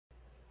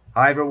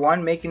Hi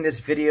everyone, making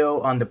this video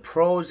on the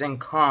pros and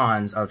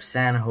cons of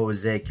San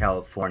Jose,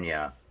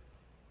 California.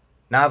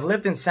 Now I've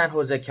lived in San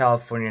Jose,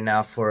 California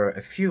now for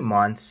a few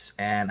months,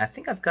 and I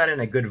think I've gotten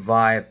a good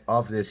vibe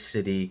of this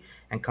city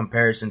in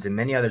comparison to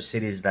many other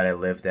cities that I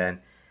lived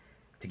in.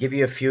 To give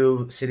you a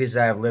few cities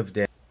that I've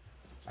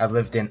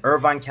lived in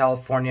Irvine,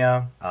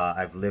 California,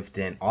 I've lived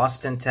in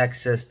Austin,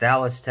 Texas,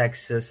 Dallas,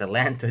 Texas,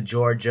 Atlanta,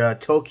 Georgia,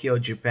 Tokyo,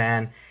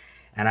 Japan,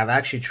 and I've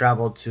actually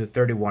traveled to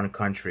 31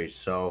 countries.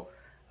 So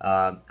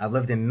I've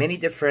lived in many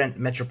different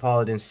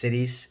metropolitan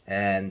cities,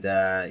 and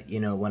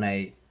when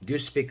I do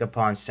speak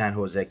upon San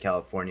Jose,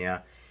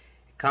 California,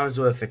 it comes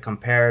with a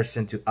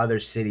comparison to other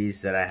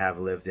cities that I have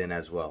lived in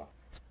as well.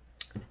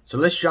 So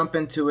let's jump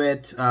into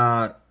it.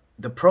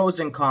 The pros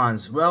and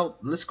cons. Well,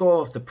 let's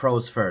go with the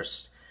pros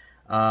first.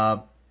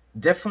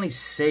 Definitely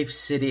safe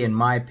city in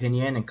my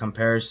opinion in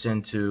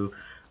comparison to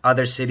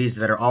other cities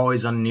that are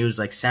always on the news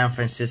like San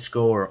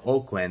Francisco or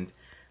Oakland.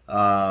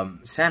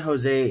 San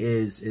Jose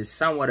is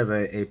somewhat of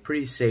a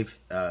pretty safe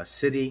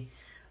city.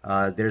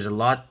 There's a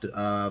lot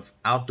of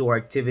outdoor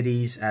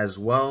activities as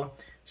well.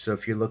 So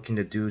if you're looking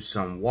to do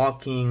some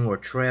walking or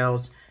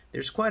trails,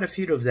 there's quite a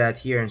few of that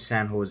here in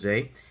San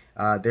Jose.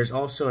 There's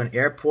also an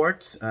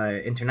airport,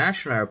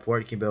 international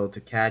airport you can be able to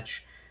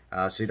catch,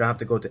 so you don't have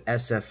to go to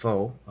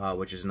SFO,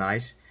 which is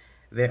nice.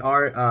 There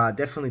are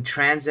definitely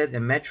transit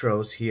and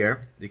metros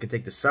here. You can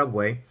take the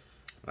subway.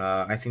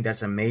 I think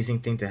that's an amazing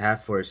thing to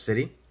have for a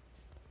city.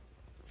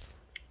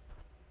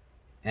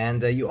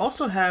 And you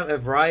also have a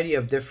variety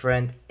of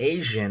different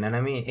Asian, and I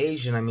mean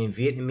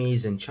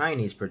Vietnamese and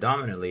Chinese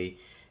predominantly,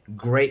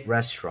 great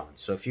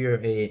restaurants. So if you're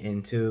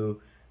into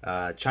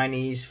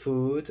Chinese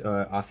food,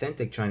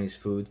 authentic Chinese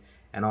food,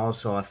 and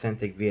also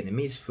authentic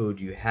Vietnamese food,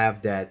 you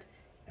have that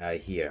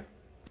here.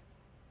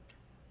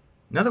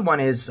 Another one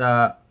is,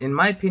 in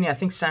my opinion, I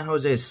think San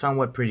Jose is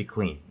somewhat pretty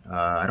clean.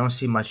 I don't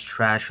see much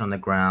trash on the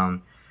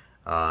ground.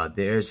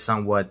 There is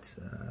somewhat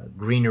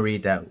greenery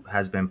that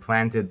has been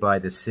planted by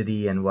the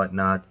city and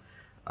whatnot,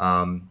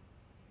 yeah,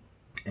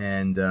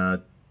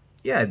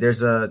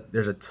 there's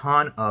a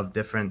ton of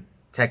different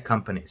tech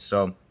companies.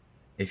 So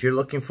if you're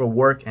looking for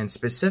work, and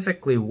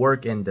specifically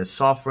work in the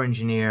software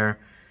engineer,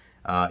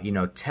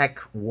 tech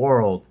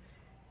world,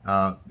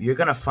 you're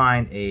gonna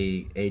find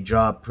a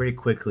job pretty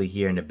quickly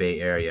here in the Bay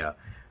Area.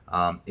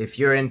 If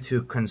you're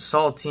into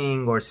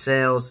consulting or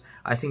sales,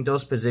 I think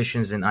those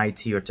positions in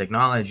IT or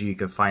technology you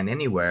can find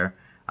anywhere.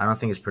 I don't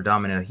think it's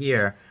predominant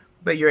here,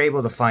 but you're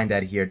able to find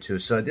that here too.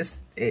 So this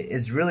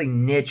is really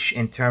niche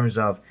in terms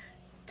of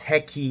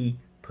techie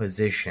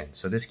position.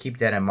 So just keep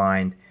that in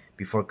mind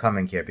before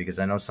coming here, because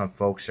I know some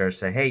folks are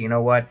saying, hey, you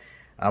know what?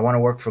 I want to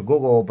work for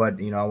Google, but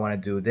I want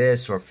to do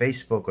this, or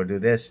Facebook, or do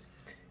this.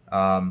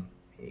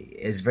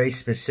 It's very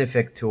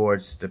specific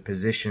towards the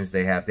positions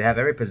they have. They have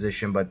every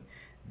position, but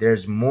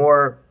there's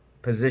more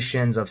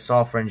positions of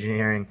software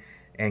engineering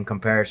in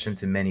comparison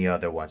to many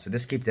other ones. So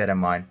just keep that in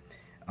mind.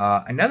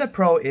 Another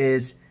pro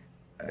is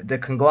the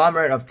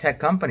conglomerate of tech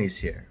companies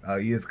here.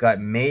 You've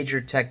got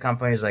major tech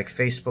companies like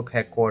Facebook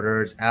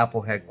headquarters,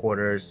 Apple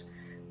headquarters,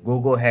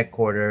 Google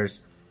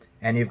headquarters,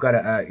 and you've got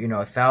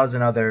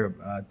 1,000 other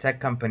tech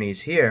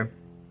companies here,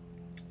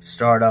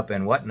 startup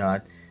and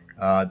whatnot.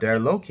 They're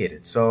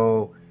located.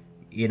 So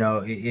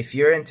if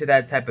you're into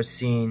that type of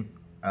scene,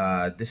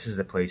 this is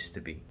the place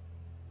to be.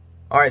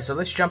 All right, so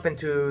let's jump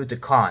into the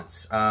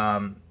cons.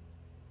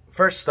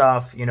 First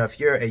off, if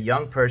you're a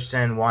young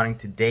person wanting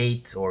to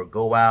date or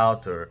go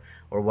out or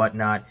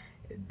whatnot,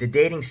 the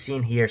dating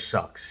scene here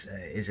sucks.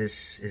 Is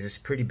this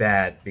pretty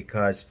bad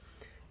because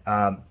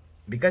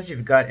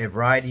you've got a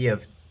variety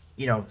of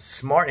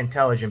smart,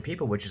 intelligent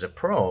people, which is a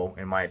pro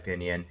in my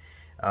opinion.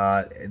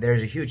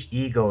 There's a huge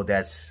ego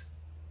that's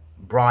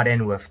brought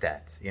in with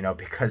that,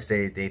 because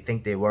they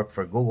think they work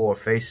for Google or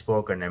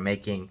Facebook, and they're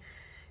making,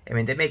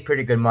 they make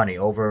pretty good money,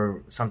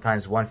 over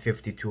sometimes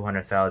 150,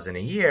 200,000 a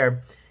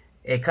year.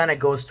 It kind of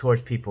goes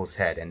towards people's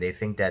head, and they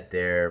think that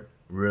they're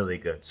really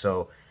good.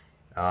 So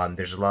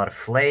there's a lot of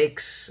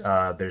flakes.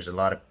 There's a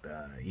lot of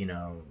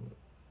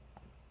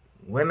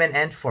women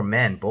and for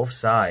men, both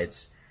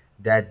sides,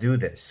 that do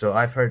this. So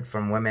I've heard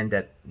from women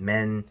that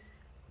men,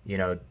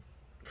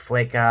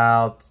 flake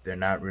out. They're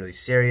not really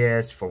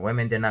serious. For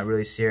women, they're not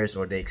really serious,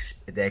 or the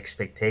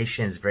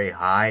expectation is very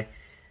high.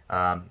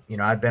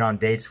 I've been on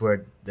dates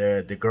where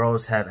the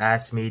girls have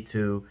asked me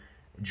to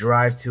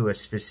drive to a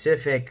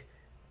specific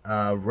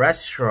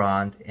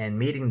restaurant and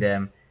meeting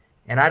them,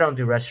 and I don't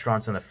do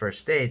restaurants on the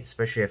first date,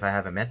 especially if I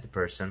haven't met the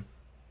person.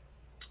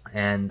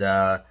 And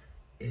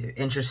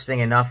interesting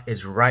enough,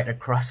 is right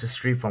across the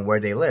street from where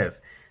they live,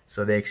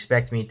 so they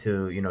expect me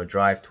to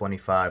drive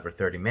 25 or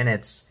 30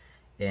 minutes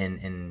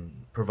in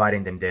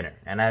providing them dinner.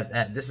 And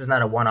this is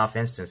not a one-off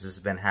instance. This has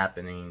been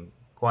happening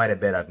quite a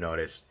bit, I've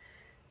noticed.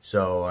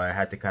 So I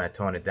had to kind of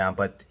tone it down.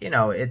 But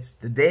it's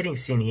the dating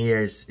scene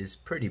here is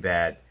pretty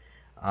bad.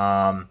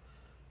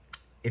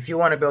 If you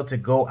want to be able to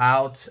go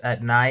out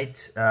at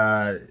night,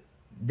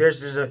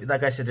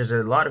 like I said, there's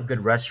a lot of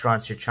good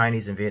restaurants here,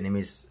 Chinese and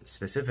Vietnamese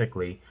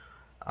specifically.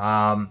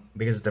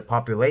 because the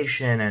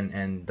population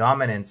and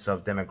dominance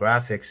of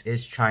demographics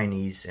is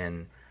Chinese,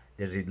 and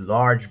there's a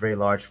large, very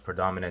large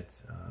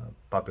predominant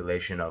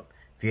population of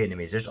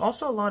Vietnamese. There's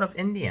also a lot of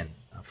Indian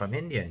from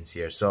Indians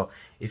here. So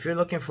if you're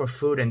looking for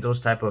food in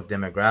those type of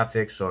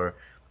demographics, or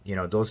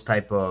those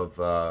type of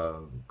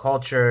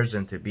cultures,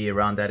 and to be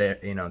around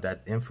that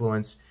that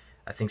influence,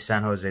 I think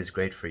San Jose is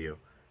great for you.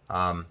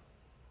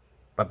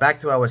 But back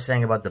to what I was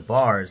saying about the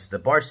bars. The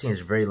bar scene is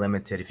very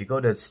limited. If you go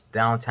to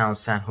downtown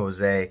San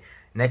Jose,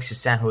 next to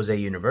San Jose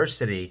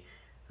University,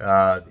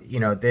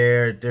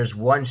 there's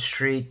one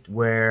street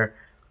where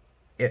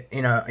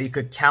you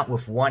could count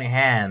with one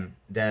hand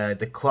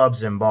the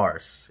clubs and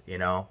bars,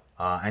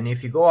 and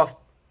if you go off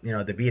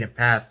the beaten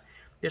path,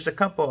 there's a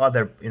couple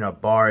other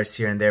bars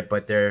here and there,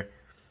 but they're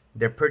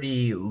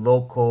pretty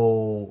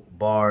local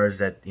bars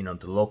that the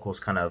locals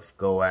kind of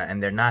go at,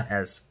 and they're not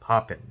as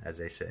poppin', as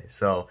they say.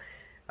 So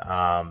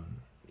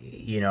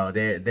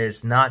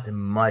there's not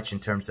much in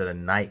terms of the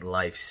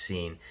nightlife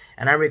scene.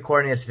 And I'm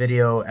recording this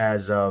video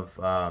as of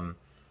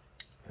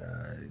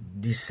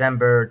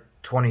December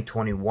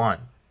 2021.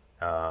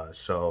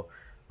 So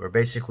we're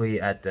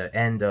basically at the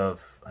end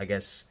of, I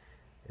guess,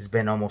 it's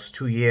been almost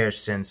 2 years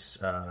since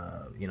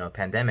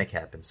pandemic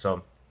happened.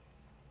 So,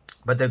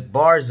 but the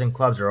bars and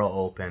clubs are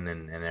all open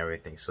and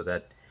everything, so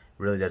that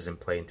really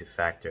doesn't play into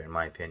factor, in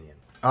my opinion.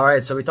 All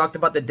right, so we talked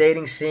about the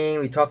dating scene,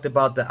 we talked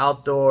about the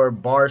outdoor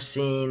bar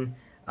scene.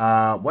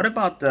 What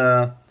about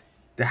the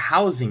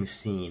housing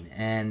scene?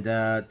 And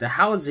the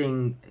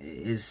housing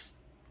is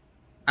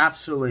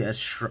absolutely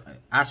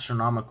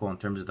astronomical in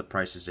terms of the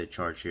prices they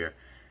charge here,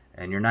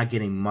 and you're not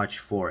getting much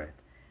for it.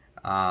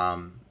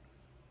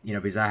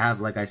 Because I have,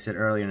 like I said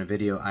earlier in the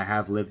video, I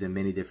have lived in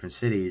many different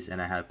cities,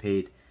 and I have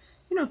paid,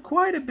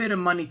 quite a bit of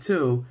money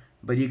too,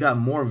 but you got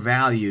more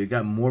value, you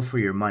got more for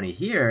your money.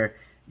 Here,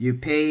 you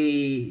pay,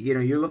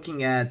 you're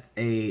looking at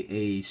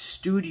a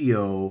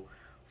studio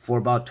for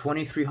about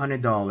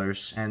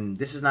 $2,300, and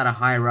this is not a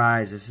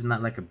high-rise, this is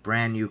not like a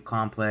brand new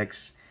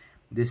complex,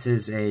 this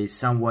is a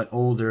somewhat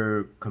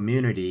older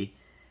community.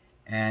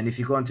 And if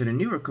you go into the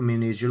newer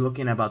communities, you're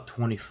looking at about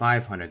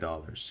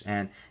 $2,500.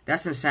 And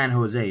that's in San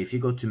Jose. If you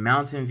go to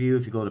Mountain View,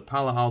 if you go to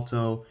Palo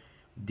Alto,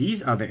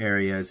 these other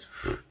areas,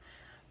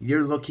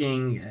 you're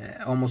looking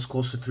almost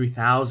close to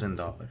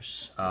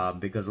 $3,000.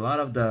 Because a lot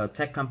of the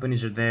tech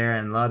companies are there,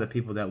 and a lot of the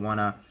people that want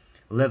to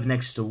live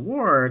next to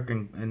work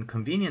and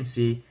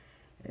conveniency,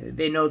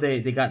 they know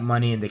they got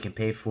money and they can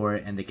pay for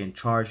it, and they can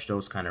charge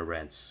those kind of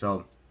rents.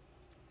 So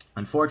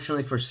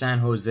unfortunately for San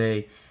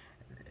Jose,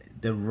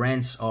 the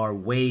rents are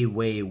way,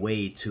 way,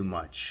 way too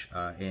much,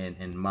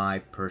 in my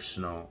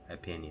personal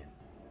opinion.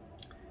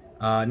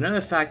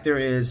 Another factor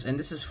is, and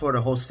this is for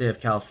the whole state of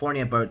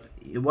California, but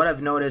what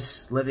I've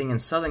noticed living in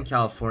Southern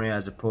California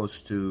as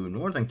opposed to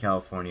Northern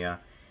California,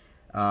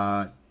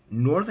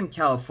 Northern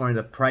California,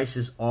 the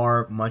prices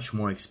are much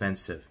more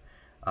expensive.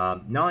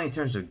 Not only in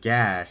terms of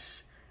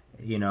gas,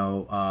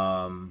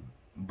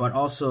 but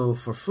also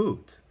for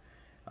food.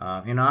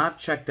 I've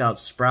checked out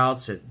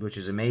Sprouts, which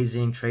is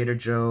amazing, Trader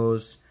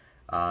Joe's.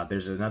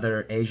 There's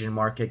another Asian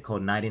market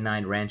called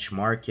 99 Ranch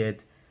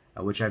Market,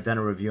 which I've done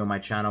a review on my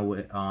channel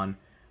on.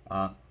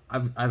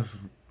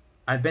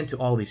 I've been to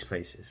all these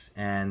places,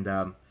 and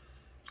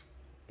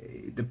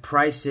the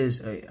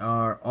prices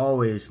are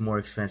always more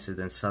expensive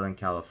than Southern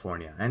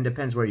California. And it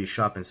depends where you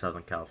shop in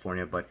Southern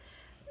California, but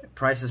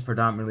prices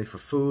predominantly for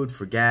food,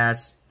 for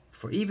gas,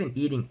 for even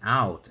eating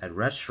out at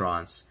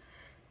restaurants,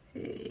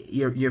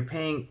 you're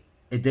paying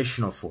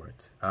additional for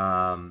it.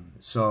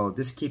 So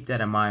just keep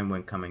that in mind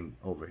when coming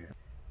over here.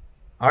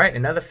 All right,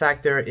 another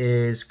factor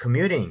is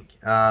commuting.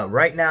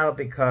 Right now,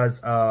 because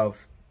of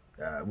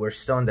we're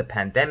still in the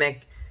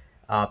pandemic,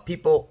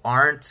 people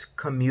aren't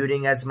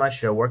commuting as much.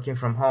 They're working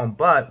from home.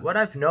 But what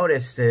I've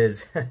noticed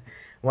is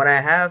when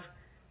I have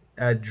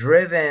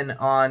driven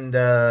on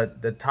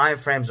the time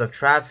frames of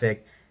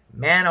traffic,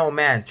 man, oh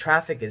man,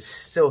 traffic is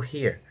still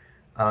here.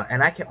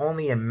 And I can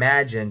only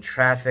imagine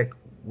traffic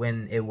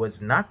when it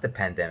was not the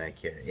pandemic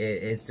here.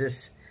 It's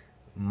just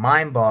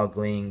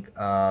mind-boggling,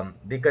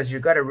 because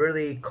you've got a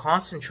really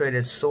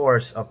concentrated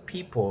source of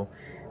people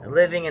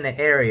living in an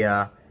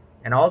area,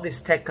 and all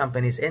these tech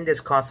companies in this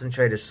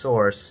concentrated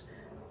source,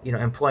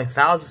 employing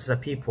thousands of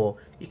people.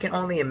 You can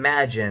only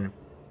imagine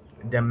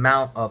the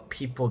amount of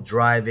people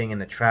driving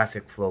and the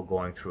traffic flow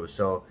going through.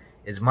 So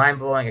it's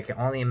mind-blowing. I can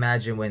only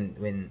imagine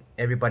when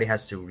everybody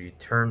has to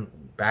return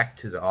back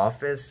to the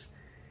office.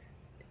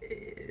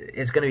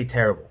 It's going to be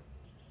terrible.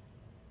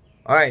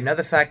 All right,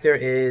 another factor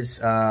is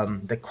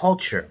the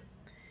culture.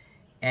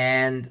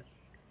 And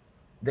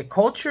the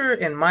culture,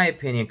 in my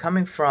opinion,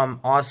 coming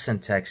from Austin,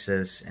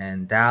 Texas,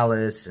 and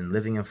Dallas, and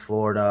living in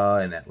Florida,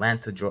 and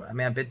Atlanta, Georgia, I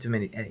mean, I've been to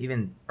many,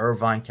 even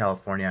Irvine,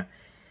 California.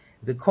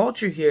 The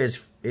culture here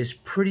is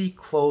pretty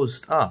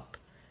closed up.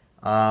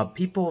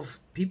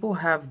 People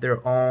have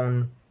their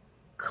own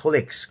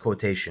cliques,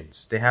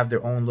 quotations. They have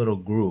their own little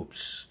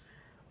groups.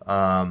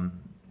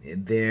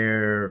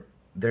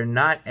 They're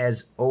not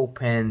as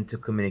open to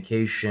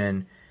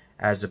communication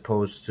as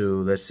opposed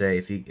to, let's say,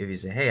 if you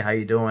say, hey, how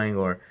you doing?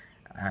 Or,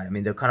 I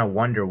mean, they'll kind of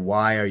wonder,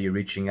 why are you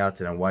reaching out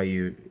to them? I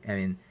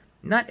mean,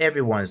 not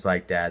everyone's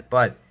like that,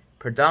 but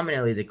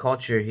predominantly the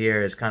culture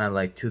here is kind of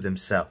like to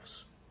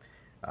themselves.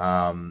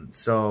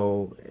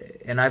 So,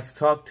 and I've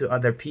talked to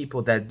other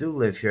people that do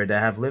live here, that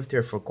have lived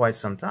here for quite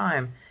some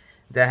time,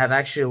 that have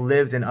actually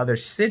lived in other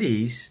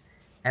cities,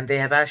 and they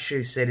have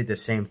actually said the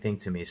same thing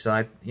to me. So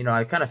I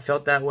kind of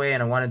felt that way,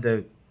 and I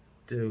wanted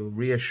to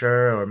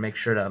reassure or make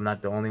sure that I'm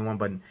not the only one,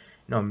 but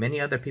many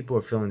other people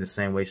are feeling the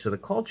same way. So the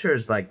culture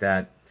is like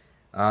that.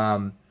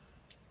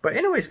 But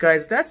anyways,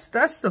 guys,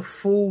 that's the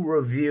full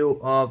review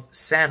of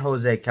San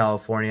Jose,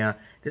 California.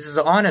 This is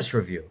an honest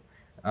review.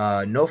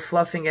 No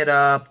fluffing it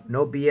up,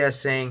 no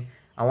BSing.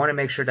 I want to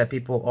make sure that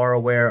people are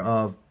aware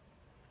of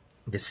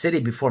the city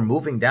before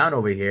moving down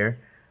over here,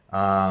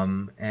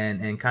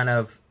 and kind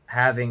of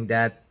having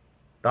that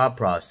thought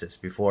process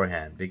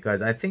beforehand,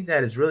 because I think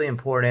that is really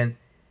important,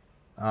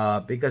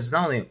 because it's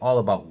not only all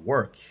about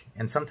work,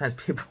 and sometimes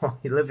people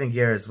living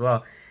here as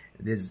well,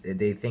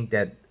 they think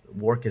that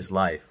work is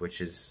life,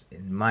 which is,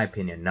 in my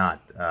opinion,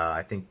 not.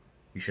 I think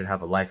you should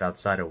have a life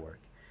outside of work.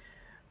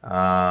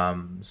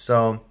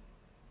 So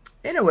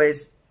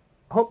anyways,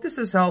 hope this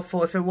is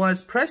helpful. If it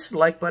was, press the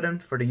like button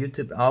for the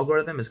YouTube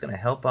algorithm. It's going to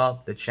help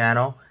out the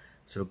channel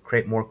to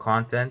create more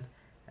content.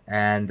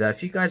 And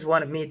if you guys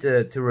wanted me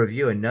to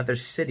review another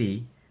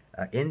city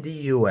in the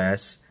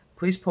US,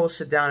 please post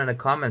it down in the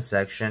comment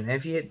section. And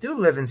if you do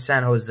live in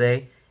San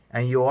Jose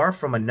and you are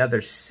from another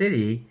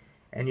city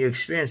and you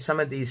experience some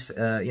of these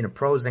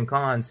pros and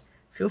cons,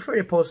 feel free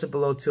to post it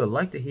below too. I'd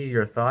like to hear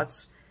your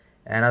thoughts.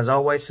 And as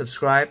always,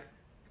 subscribe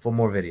for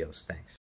more videos. Thanks.